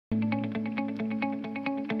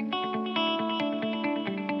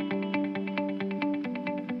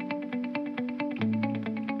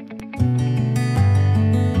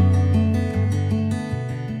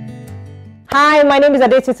Hi, my name is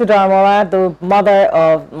Unidentical, the mother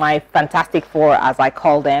of my fantastic four, as I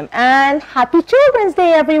call them. And happy Children's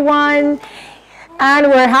Day, everyone. And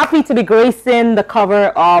we're happy to be gracing the cover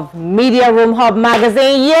of Media Room Hub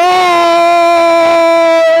magazine. Yay!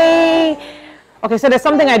 Okay, so there's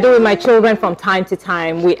something I do with my children from time to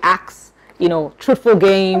time. We ask, truthful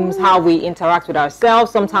games, how we interact with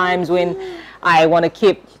ourselves. Sometimes when I want to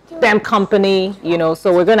keep them company,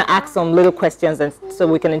 so we're going to ask some little questions and so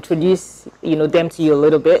we can introduce, them to you a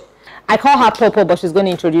little bit. I call her Popo, but she's going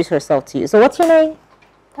to introduce herself to you. So what's your name?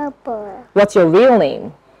 Popo. What's your real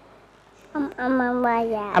name? I'm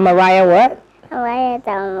Amaraya. Amaraya what? Amaraya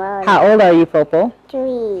Darmola. How old are you, Popo?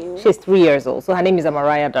 3. She's 3 years old. So her name is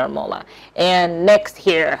Amaraya Darmola. And next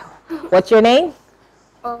here, what's your name?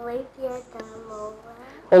 Olivia Darmola.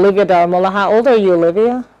 Olivia Darmola. How old are you,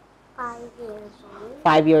 Olivia? 5 years old.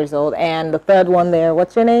 5 years old. And the third one there,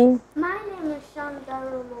 what's your name? My name is Sean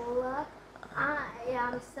Darmola. I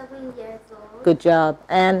am 7 years old. Good job.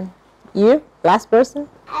 And you, last person?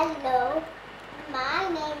 Hello. My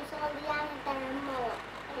name is Olivia Darmola.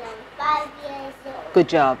 And I'm 5 years old. Good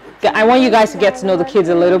job. I want you guys to get to know the kids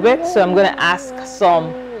a little bit, so I'm going to ask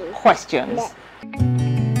some questions.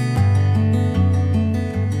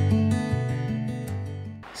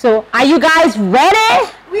 So, are you guys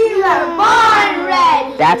ready? We were born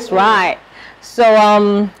ready. That's right. So,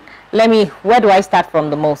 where do I start from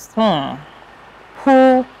the most?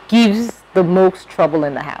 Who gives the most trouble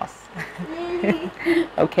in the house?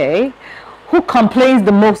 Okay. Who complains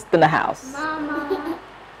the most in the house? Mama.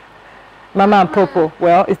 Mama and Popo.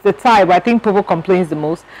 Well, it's the tie, but I think Popo complains the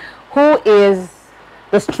most. Who is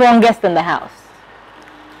the strongest in the house?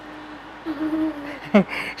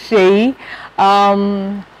 Shay.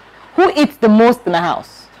 Who eats the most in the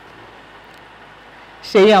house?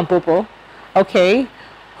 Shay and Popo. Okay.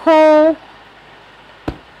 Who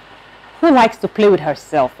likes to play with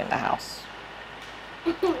herself in the house?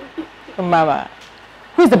 Mama.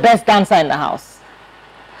 Who's the best dancer in the house?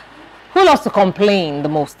 Who loves to complain the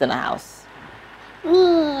most in the house?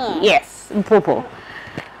 Me. Yes, Popo.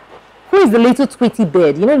 Who is the little tweety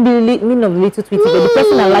bird? You know the meaning of the little tweety bird? The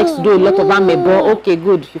person that likes to do a lot of amebo. Okay,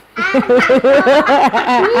 good.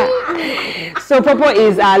 So Popo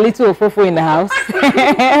is our little Ofofo in the house.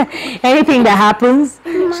 Anything that happens,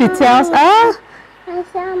 she tells us. I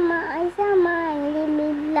saw my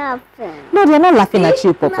Lily laughing. No, they're not laughing at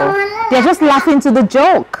you, Popo. They're just laughing to the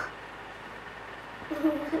joke.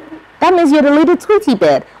 That means you're the little tweety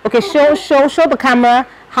bird. Okay, show the camera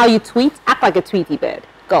how you tweet. Act like a tweety bird.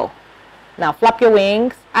 Go. Now flap your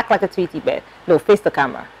wings. Act like a tweety bird. No, face the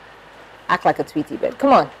camera. Act like a tweety bird.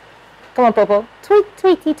 Come on. Come on, Popo. Tweet,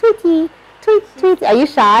 tweety, tweety. Tweet, tweety. Are you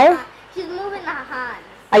shy? She's moving her hands.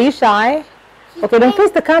 Are you shy? Okay, then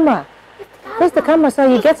face the camera. Face the camera so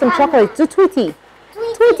you get some chocolate. Do tweety.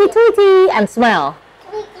 Tweety, tweety. And smile.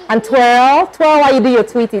 And twirl. Twirl while you do your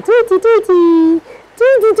tweety. Tweety, tweety.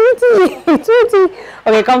 Tweety, tweety. Tweety.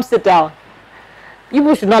 Okay, come sit down.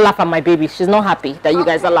 You should not laugh at my baby. She's not happy that you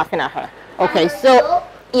guys are laughing at her. Okay, so,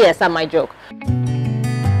 yes, at my joke. And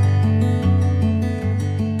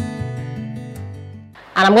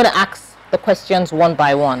I'm going to ask the questions one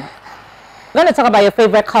by one. I'm going to talk about your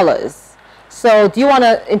favorite colors. So, do you want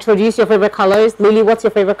to introduce your favorite colors? Lily, what's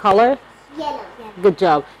your favorite color? Yellow. Good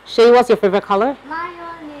job. Shay, what's your favorite color? My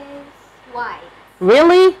one is white.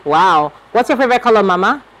 Really? Wow. What's your favorite color,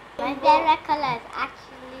 Mama? My favorite color is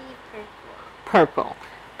actually purple. Purple.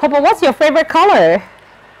 Popo, what's your favorite color?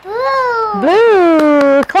 Blue.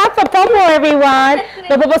 Blue. Clap for Popo, everyone.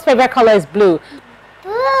 No, Popo's favorite color is blue.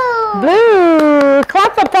 Blue. Blue.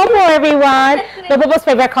 Clap for Popo, everyone. No, Popo's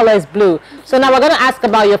favorite color is blue. So now we're going to ask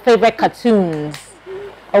about your favorite cartoons.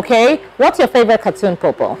 Okay? What's your favorite cartoon,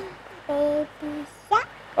 Popo? Baby shark.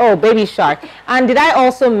 Oh, Baby Shark. And did I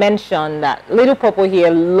also mention that little Popo here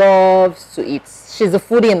loves to eat? She's the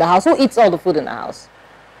foodie in the house. Who eats all the food in the house?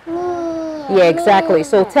 Me. Yeah, exactly.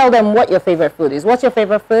 So tell them what your favorite food is. What's your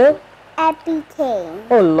favorite food? Everything.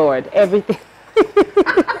 Oh Lord, everything.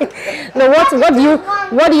 No, what do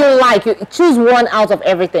you like? You choose one out of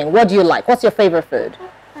everything. What do you like? What's your favorite food?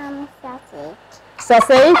 Sausage.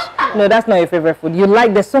 Sausage? No, that's not your favorite food.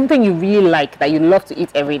 There's something you really like that you love to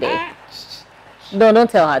eat every day. No, don't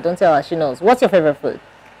tell her. Don't tell her. She knows. What's your favorite food?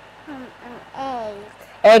 Eggs.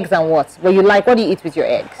 Eggs and what? What do you eat with your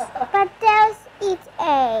eggs? But girls eat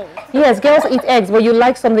eggs. Yes, girls eat eggs, but you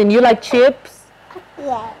like something. You like chips?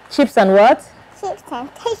 Yes. Chips and what? Chips and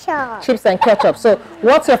ketchup. Chips and ketchup. So,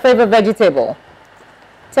 what's your favorite vegetable?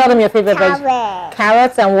 Tell them your favorite Carrots.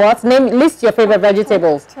 Carrots and what? List your favorite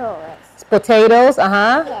vegetables. Potatoes. Potatoes,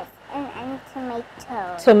 Yes, and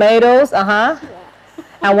tomatoes. Tomatoes, Yes.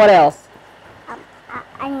 And what else?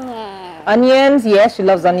 onions. Onions, yes, she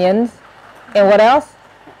loves onions. And what else?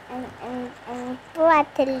 And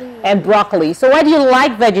broccoli. And broccoli. So why do you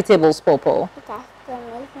like vegetables, Popo? Because they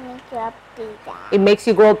make me grow bigger. It makes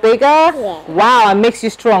you grow bigger? Yeah. Wow, it makes you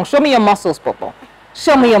strong. Show me your muscles, Popo.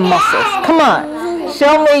 Show me your muscles. Come on.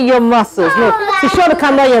 Show me your muscles. No, to show the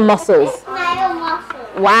camera your muscles.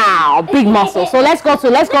 Wow, big muscles. So let's go to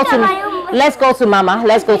Mama.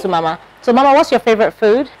 Let's go to Mama. So Mama, what's your favorite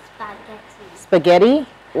food? Spaghetti.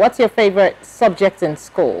 What's your favorite subject in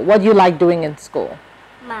school? What do you like doing in school?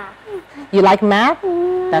 Math. You like math?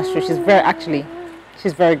 That's true. She's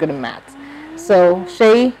very good at math. So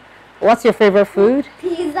Shay, what's your favorite food?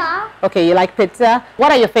 Pizza. Okay, you like pizza.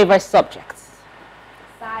 What are your favorite subjects?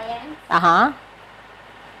 Science.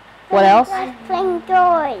 What else?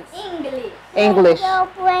 Pringles. English.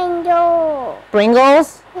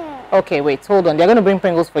 Pringles? Yeah. Okay, wait, hold on. They're going to bring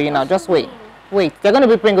Pringles for you now. Just wait. Wait, they're going to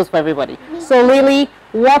bring Pringles for everybody. So Lily,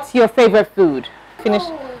 what's your favorite food? Finish.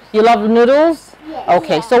 You love noodles? Yes.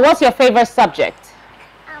 Okay, so what's your favorite subject?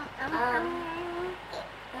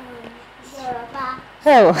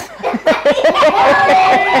 Oh. A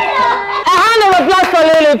hand of applause for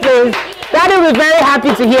Lily, please. Daddy will be very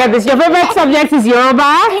happy to hear this. Your favorite subject is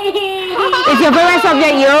Yoruba? Is your favorite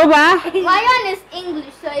subject Yoruba? My one is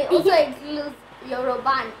English, so it also includes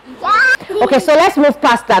Yoruba. Okay, so let's move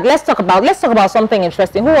past that. Let's talk about something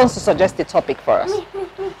interesting. Who wants to suggest a topic for us?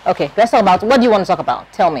 Okay, let's talk about, what do you want to talk about?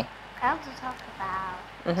 Tell me. I want to talk about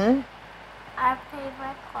our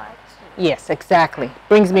favorite cartoon. Yes, exactly.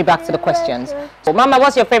 Brings me back to the questions. So, Mama,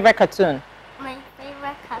 what's your favorite cartoon? My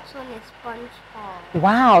favorite cartoon is SpongeBob.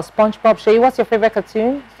 Wow, SpongeBob. Shay, what's your favorite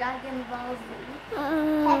cartoon? Dragon Ball Z.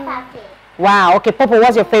 Peppa Pig. Wow, okay, Popo,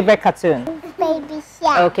 what's your favorite cartoon? Baby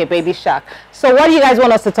Shark. Okay, Baby Shark. So what do you guys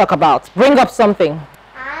want us to talk about? Bring up something.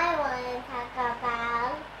 I want to talk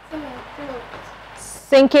about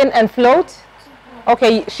Sinking and float?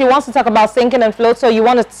 Okay, she wants to talk about sinking and float, so you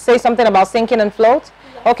want to say something about sinking and float?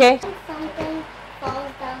 Yes. Okay. Something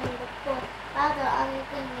falls down in the pool while the other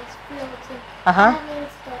thing is floating. Uh-huh. That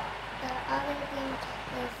means the other thing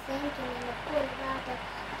is sinking in the pool while the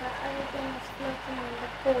other thing is floating in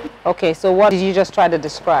the pool. Okay, so what did you just try to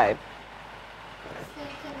describe?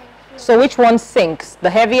 Sinking and floating. So which one sinks? The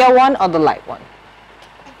heavier one or the light one?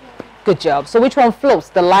 Good job. So which one floats?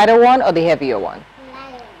 The lighter one or the heavier one?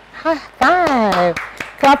 Lion. High five.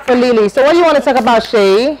 Clap for Lily. So what do you want to talk about,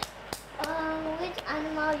 Shay? Which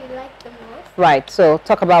animal you like the most? Right, so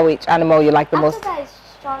talk about which animal you like the most. I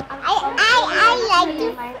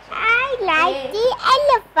like the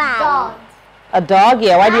elephant. Dog. A dog?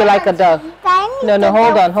 Yeah, why do you like a dog? No,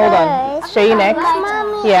 hold on. Shay next.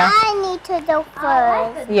 Mommy, Yeah. I need to go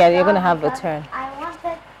first. Yeah, you're going to have a turn. I wanted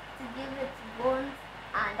to give it bones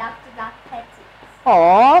and after that pet it.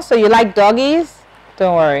 Oh, so you like doggies?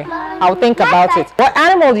 Don't worry. I'll think about it. What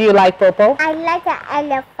animal do you like, Popo? I like the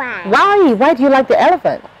elephant. Why? Why do you like the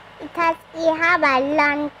elephant? Because it have a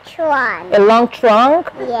long trunk. A long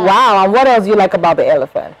trunk? Yeah. Wow, and what else do you like about the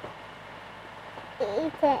elephant?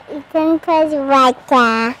 It can press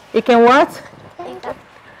water. You can what?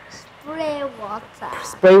 Spray water.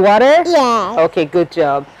 Spray water? Yeah. Okay, good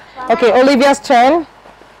job. Okay, Olivia's turn.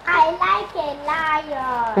 I like a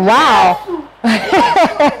lion. Wow.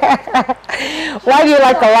 Why do you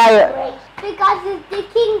like a lion? Because it's the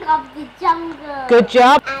king of the jungle. Good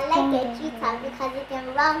job. I like a cheetah because it can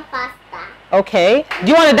run faster. Okay. Do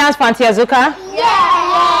you want to dance Fantazuka?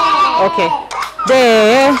 Yeah. Okay.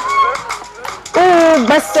 There. Ooh,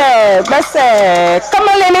 Bessie. Come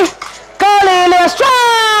on, Lily. Go, Lily. Strong.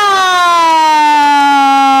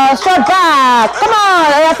 Straight back. Come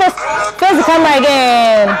on. Face the camera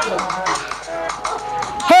again.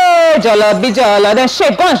 Hey, Jola, be Jola. Then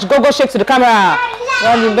shake. Go shake to the camera.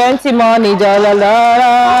 When you bend money,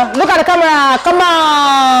 Jola. Look at the camera. Come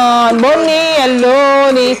on. Money and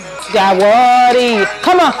Loney. Jawari.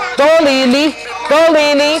 Come on. Go, Lily. Go,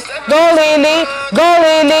 Lily. Go, Lily. Go,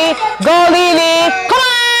 Lily. Go, Lily. Come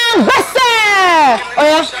on. Bessie. Oh,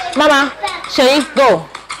 yeah. Mama. Shay, go.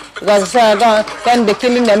 Because then they're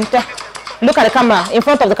killing them. Look at the camera, in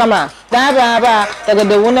front of the camera. They're going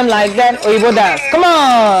to wound them like that. Or you go dance. Come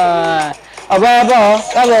on.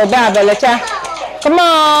 Come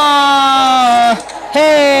on.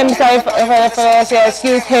 Hey, I'm sorry for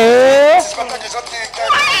excuse. Hey.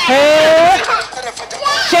 Hey.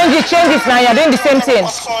 Change it now. You're doing the same thing.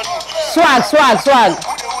 Swag.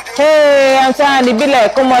 Hey, I'm trying to be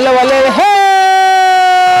like, come on, hey.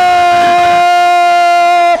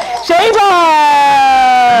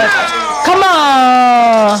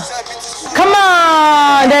 Come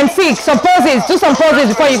on, then six. Some poses. Do some poses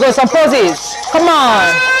before you go. Some poses. Come on.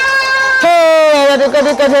 Hey,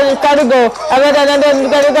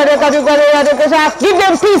 Give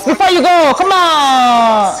them peace before you go. Come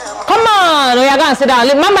on. Come on. Oh, yeah, go and sit down.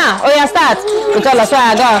 Mama, oh, yeah, start. You tell us where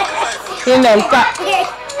I go.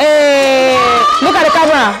 Hey, look at the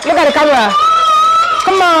camera. Look at the camera.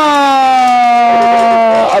 Come on.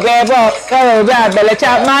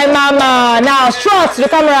 My mama. Now, strut to the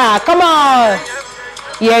camera. Come on.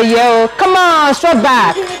 Yeah, yo. Come on. Strut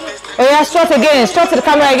back. Oh, yeah, strut again. Strut to the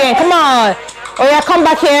camera again. Come on. Oh, yeah, come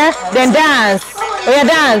back here. Then dance. Oh, yeah,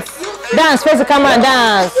 dance. Dance. Face the camera and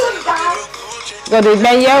dance. Go to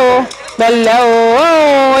the yo. Below.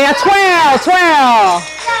 Oh, yeah, twirl. Twirl.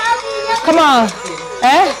 Come on.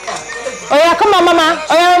 Eh? Oh, yeah, come on, mama.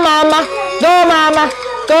 Oh, yeah, mama. Go, mama.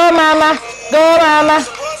 Go, mama. Go, mama.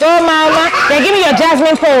 Go, mama. Then give me your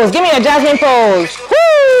jasmine pose. Give me your jasmine pose.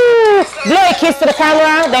 Woo! Blow a kiss to the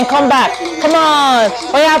camera, then come back. Come on.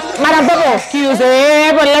 Oh, yeah, Madam Bubble. Excuse me.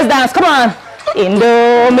 Everybody, let's dance. Come on.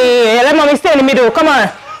 Indomie. Let mommy stay in the middle. Come on.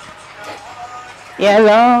 Yeah,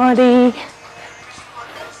 Lordy.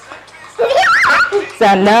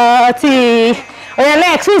 Zanati. Oh, yeah,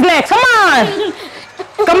 next. Who's next? Come on.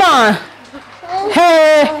 Come on.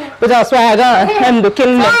 Hey, with our swagger, I'm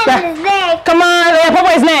looking next. Come on, yeah,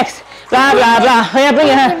 Papa is next. Blah, blah, blah. Oh, yeah, bring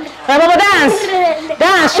your hand. Yeah, Papa, dance.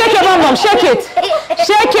 Dance. Shake your bum bum. Shake it.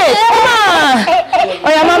 Shake it. Come on. Oh,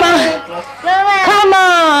 yeah, mama. Come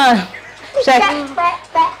on. Shake.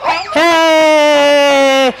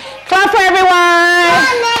 Hey. Clap for everyone.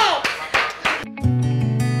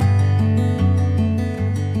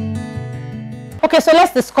 Okay, so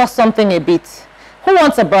let's discuss something a bit. Who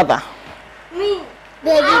wants a brother? Me.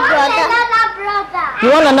 Baby brother. Another brother. You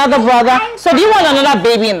want another brother? So do you want another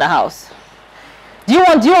baby in the house? Do you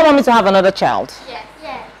want mommy to have another child? Yes.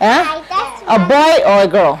 Yes. Eh? A boy or a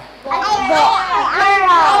girl?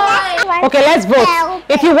 Okay, let's vote.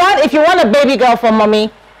 If you want a baby girl from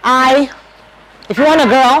mommy, if you want a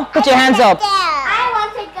girl, put your hands up. I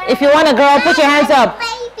want a girl. If you want a girl, put your hands up.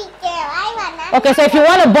 Baby girl. Okay, so if you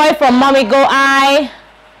want a boy from mommy, go I.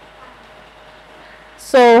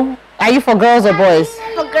 So, are you for girls or boys?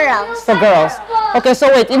 For girls. For girls. Okay, so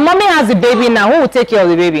wait, if mommy has a baby now, who will take care of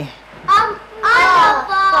the baby? All of us.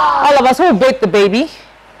 All of us. Who will bathe the baby?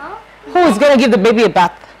 Huh? Who is going to give the baby a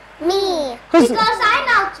bath? Me. Who's- Because I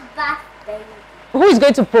know to bath baby. Who is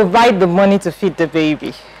going to provide the money to feed the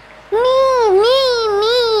baby? Me.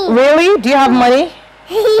 Really? Do you have money?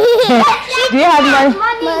 Do you have money?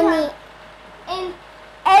 Money.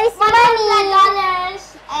 It's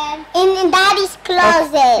 $100 in daddy's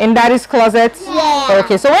closet. In daddy's closet? Yeah.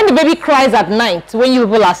 Okay, so when the baby cries at night, when you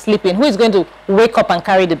people are sleeping, who is going to wake up and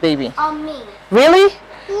carry the baby? Me. Really?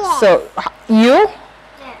 Yeah. So, you?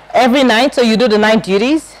 Yeah. Every night, so you do the night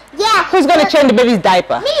duties? Yeah. Who's going to change the baby's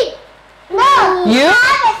diaper? Me. No. You? I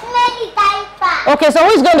have a smelly diaper. Okay, so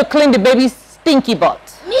who's going to clean the baby's stinky butt?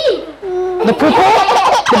 Me. The poo?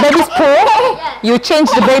 The baby's poo? You change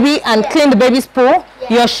the baby and clean the baby's poo?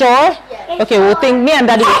 You're sure? Okay, we'll think, me and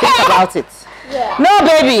daddy will think about it. Yeah. No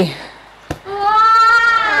baby.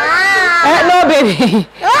 No baby.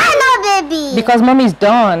 Why no baby? Because mommy's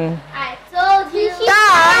done. I told you. She's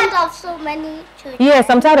tired of so many children. Yes,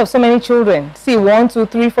 I'm tired of so many children. See, 1, 2,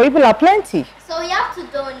 3, 4 people are plenty. So you have to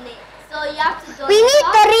donate. We need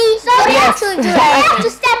 3 Yes. children. We have to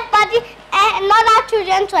send another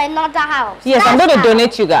children to another house. Yes, I'm going to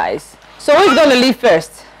donate you guys. So who's going to leave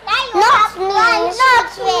first? Not me.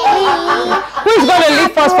 Not me. Who's going to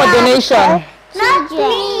leave first for donation? Not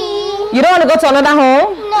me. You don't want to go to another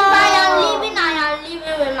home? No. I am leaving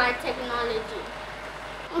with my technology.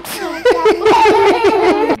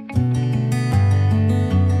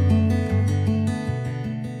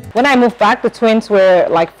 When I moved back, the twins were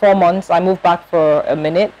like 4 months. I moved back for a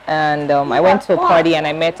minute and I went to a party and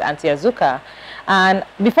I met Auntie Azuka. And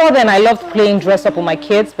before then, I loved playing dress up with my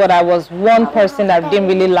kids, but I was one person that didn't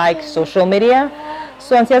really like social media.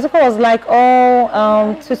 So Auntie Azuka was like,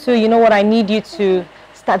 oh, Tutu, you know what, I need you to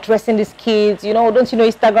start dressing these kids. You know, don't you know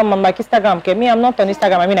Instagram? I'm like, Instagram, okay, me, I'm not on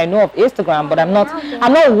Instagram. I mean, I know of Instagram, but I'm not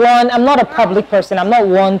a public person. I'm not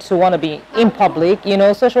one to want to be in public, you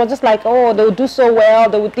know. So she was just like, oh, they'll do so well.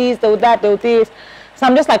 They'll do this, they'll that, they'll this. So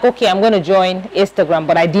I'm just like, okay, I'm going to join Instagram,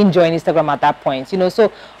 but I didn't join Instagram at that point, you know.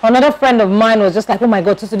 So another friend of mine was just like, oh my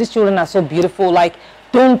God, Tutu, these children are so beautiful. Like,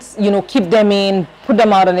 don't, you know, keep them in, put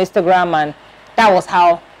them out on Instagram. And that was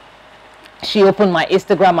how she opened my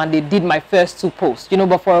Instagram and they did my first 2 posts, you know.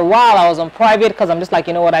 But for a while I was on private because I'm just like,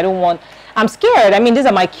 you know what, I'm scared. I mean, these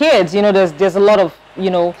are my kids, you know. There's a lot of, you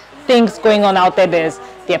know, things going on out there.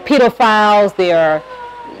 They're pedophiles, they're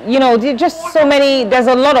you know, just so many, there's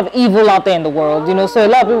a lot of evil out there in the world, you know, so a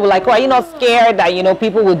lot of people were like, oh, are you not scared that, you know,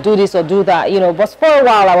 people would do this or do that, you know, but for a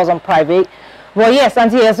while I was on private. Well, yes,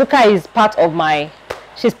 Auntie Ezuka is part of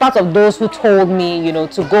she's part of those who told me, you know,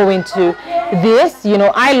 to go into this. You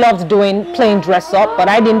know, I loved playing dress up, but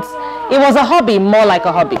it was a hobby, more like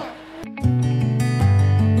a hobby.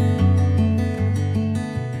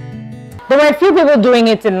 There were a few people doing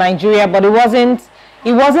it in Nigeria, but it wasn't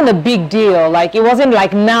a big deal. Like, it wasn't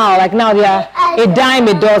like now they are a dime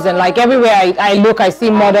a dozen. Like, everywhere I look, I see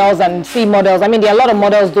models. I mean, there are a lot of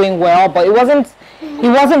models doing well, but it wasn't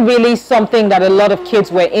really something that a lot of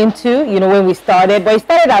kids were into, you know, when we started. But it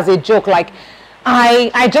started as a joke. Like,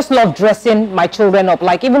 I just love dressing my children up.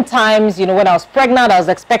 Like, even times, you know, when I was pregnant, I was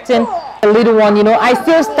expecting a little one, you know, I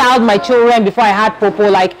still styled my children before I had Popo.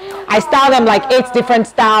 Like, I styled them like 8 different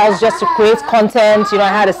styles just to create content. You know, I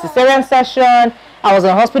had a cesarean session. I was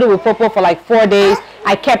in hospital with Popo for like 4 days.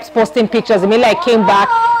 I kept posting pictures. Immediately I came back,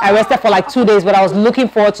 I rested for like 2 days, but I was looking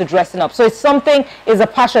forward to dressing up. So it's a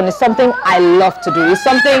passion. It's something I love to do. It's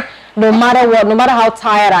something, no matter what, no matter how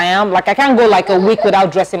tired I am, like I can't go like a week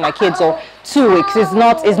without dressing my kids, or 2 weeks. It's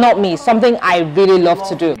not me. It's something I really love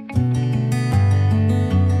to do.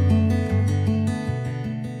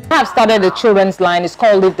 I have started a children's line. It's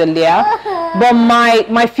called Live the Leah. But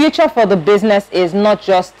my future for the business is not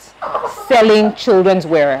just selling children's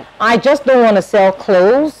wear. I just don't want to sell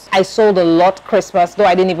clothes. I sold a lot Christmas, though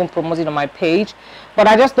I didn't even promote it on my page. But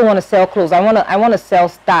I just don't want to sell clothes. I want to sell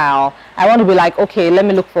style. I want to be like, okay, let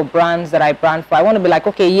me look for brands that I brand for. I want to be like,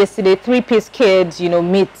 okay, yesterday 3-piece kids, you know,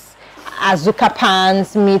 meets Azuka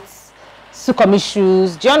pants, meets Sukomi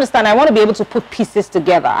shoes. Do you understand? I want to be able to put pieces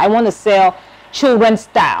together. I want to sell children's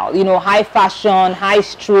style, you know, high fashion, high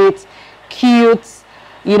street, cute,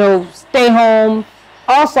 you know, stay home,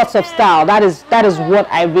 all sorts of style. That is what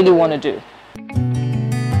I really want to do.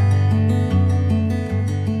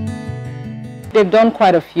 They've done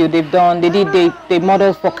quite a few. They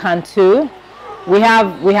modeled for Cantu. We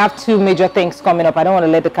have 2 major things coming up. I don't want to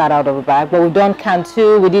let the cat out of the bag, but we've done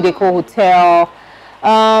Cantu. We did Eco Hotel.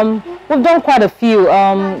 We've done quite a few. We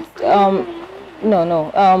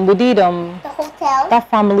did the hotel. That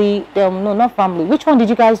family. No, not family. Which one did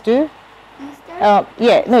you guys do? Easter?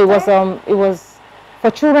 Yeah, no, it was for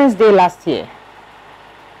Children's Day last year.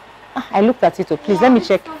 I looked at it. Oh, please let me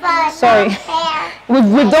check. Sorry.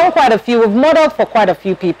 We've done quite a few. We've modeled for quite a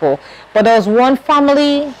few people. But there was one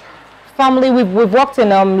family. We've worked in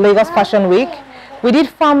Lagos Fashion Week. We did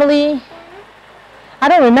family. I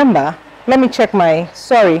don't remember. Let me check my.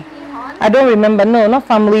 Sorry. I don't remember. No, not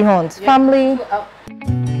family hunt. Yeah. Family.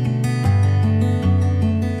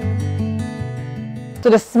 So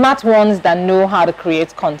the smart ones that know how to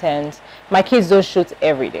create content, my kids don't shoot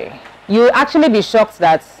every day. You'll actually be shocked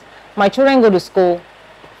that my children go to school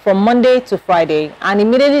from Monday to Friday, and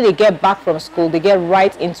immediately they get back from school, they get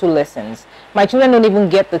right into lessons. My children don't even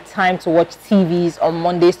get the time to watch TVs on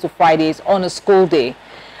Mondays to Fridays on a school day.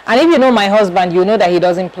 And if you know my husband, you know that he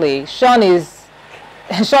doesn't play. Sean is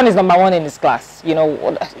number 1 in his class. You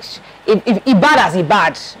know, if he bad as he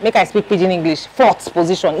bad, make I speak pidgin English, 4th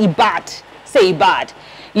position, he bad, say he bad.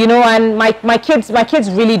 You know, and my kids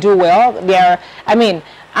really do well. Their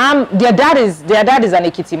dad is an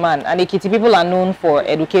Ekiti man, and Ekiti people are known for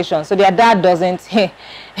education. So their dad doesn't.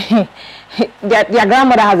 their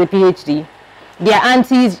grandmother has a PhD. Their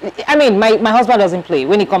aunties, my husband doesn't play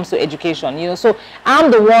when it comes to education, you know. So I'm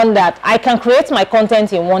the one that I can create my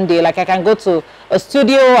content in one day. Like, I can go to a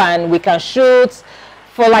studio and we can shoot.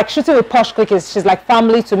 For like shooting with Posh Click, she's like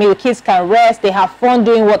family to me. The kids can rest, they have fun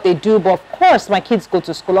doing what they do. But of course, my kids go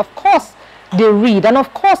to school. Of course, they read, and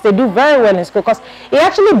of course they do very well in school. Because it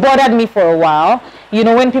actually bothered me for a while, you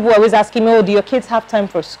know, when people were always asking me, oh, do your kids have time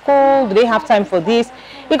for school? Do they have time for this?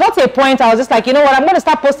 It got to a point I was just like, you know what, I'm going to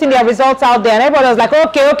start posting their results out there, and everybody was like,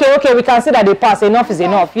 okay, we can see that they pass. Enough is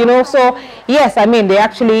enough, you know. So yes, they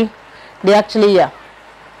actually yeah,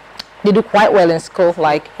 they do quite well in school.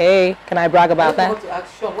 Like, hey, can I brag about that? Want to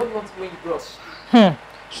ask Sean, what do you want to be when you grow up?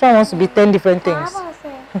 Sean wants to be 10 different things.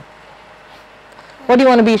 What do you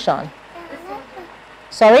want to be, Sean?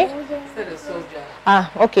 Sorry? Instead of soldier.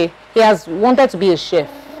 Okay. He has wanted to be a chef.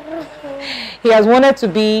 He has wanted to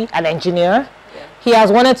be an engineer. Yeah. He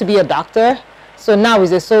has wanted to be a doctor. So now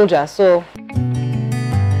he's a soldier. So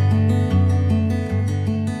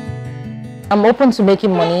I'm open to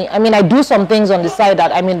making money. I do some things on the side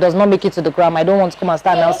that, does not make it to the gram. I don't want to come and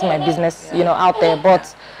start announcing my business, you know, out there.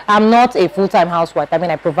 But I'm not a full-time housewife.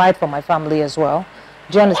 I provide for my family as well.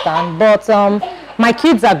 Do you understand? But my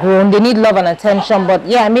kids are grown. They need love and attention. But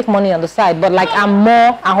yeah, I make money on the side. But like, I'm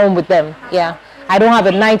more at home with them. Yeah. I don't have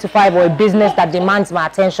a 9 to 5 or a business that demands my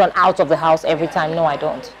attention out of the house every time. No, I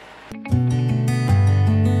don't.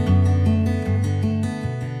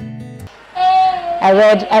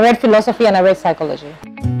 I read philosophy and I read psychology.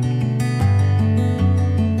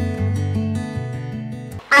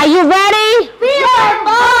 Are you ready? We are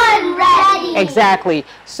born ready. Exactly.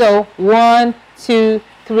 So 1, 2,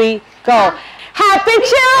 3, go. Happy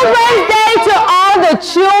Children's Day to all the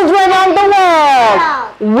children of the world.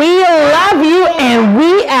 We love you and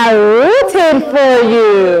we are rooting for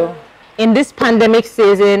you. In this pandemic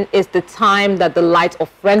season is the time that the light of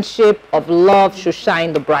friendship, of love should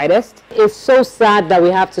shine the brightest. It's so sad that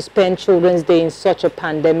we have to spend Children's Day in such a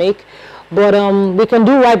pandemic. But we can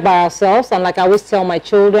do right by ourselves, and like I always tell my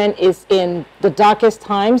children, it's in the darkest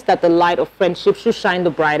times that the light of friendship should shine the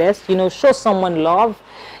brightest. You know, show someone love.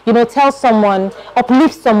 You know, tell someone,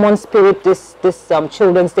 uplift someone's spirit this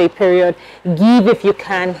Children's Day period. Give if you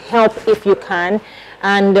can, help if you can,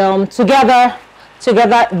 and together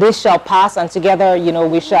this shall pass, and together, you know,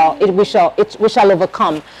 we shall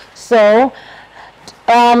overcome. So,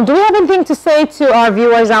 do we have anything to say to our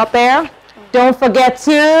viewers out there? Don't forget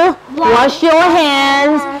to wash your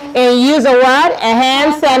hands and use a what? A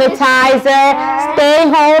hand sanitizer. Stay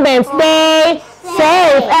home and stay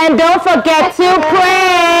safe. And don't forget to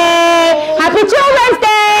pray. Happy Children's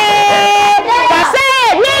Day! That's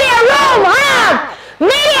it! Media Room Hub!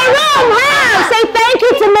 Media Room Hub! Say thank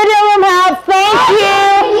you to Media Room Hub. Thank you.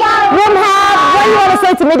 Room Hub. What do you want to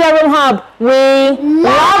say to Media Room Hub? We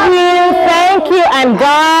love you. Thank you. And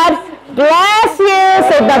God bless you.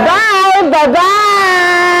 Say bye-bye. Bye-bye.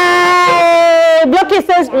 Blow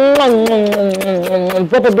kisses.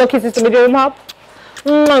 Blow kisses to Media Room Hub.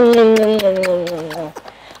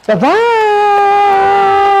 Bye-bye.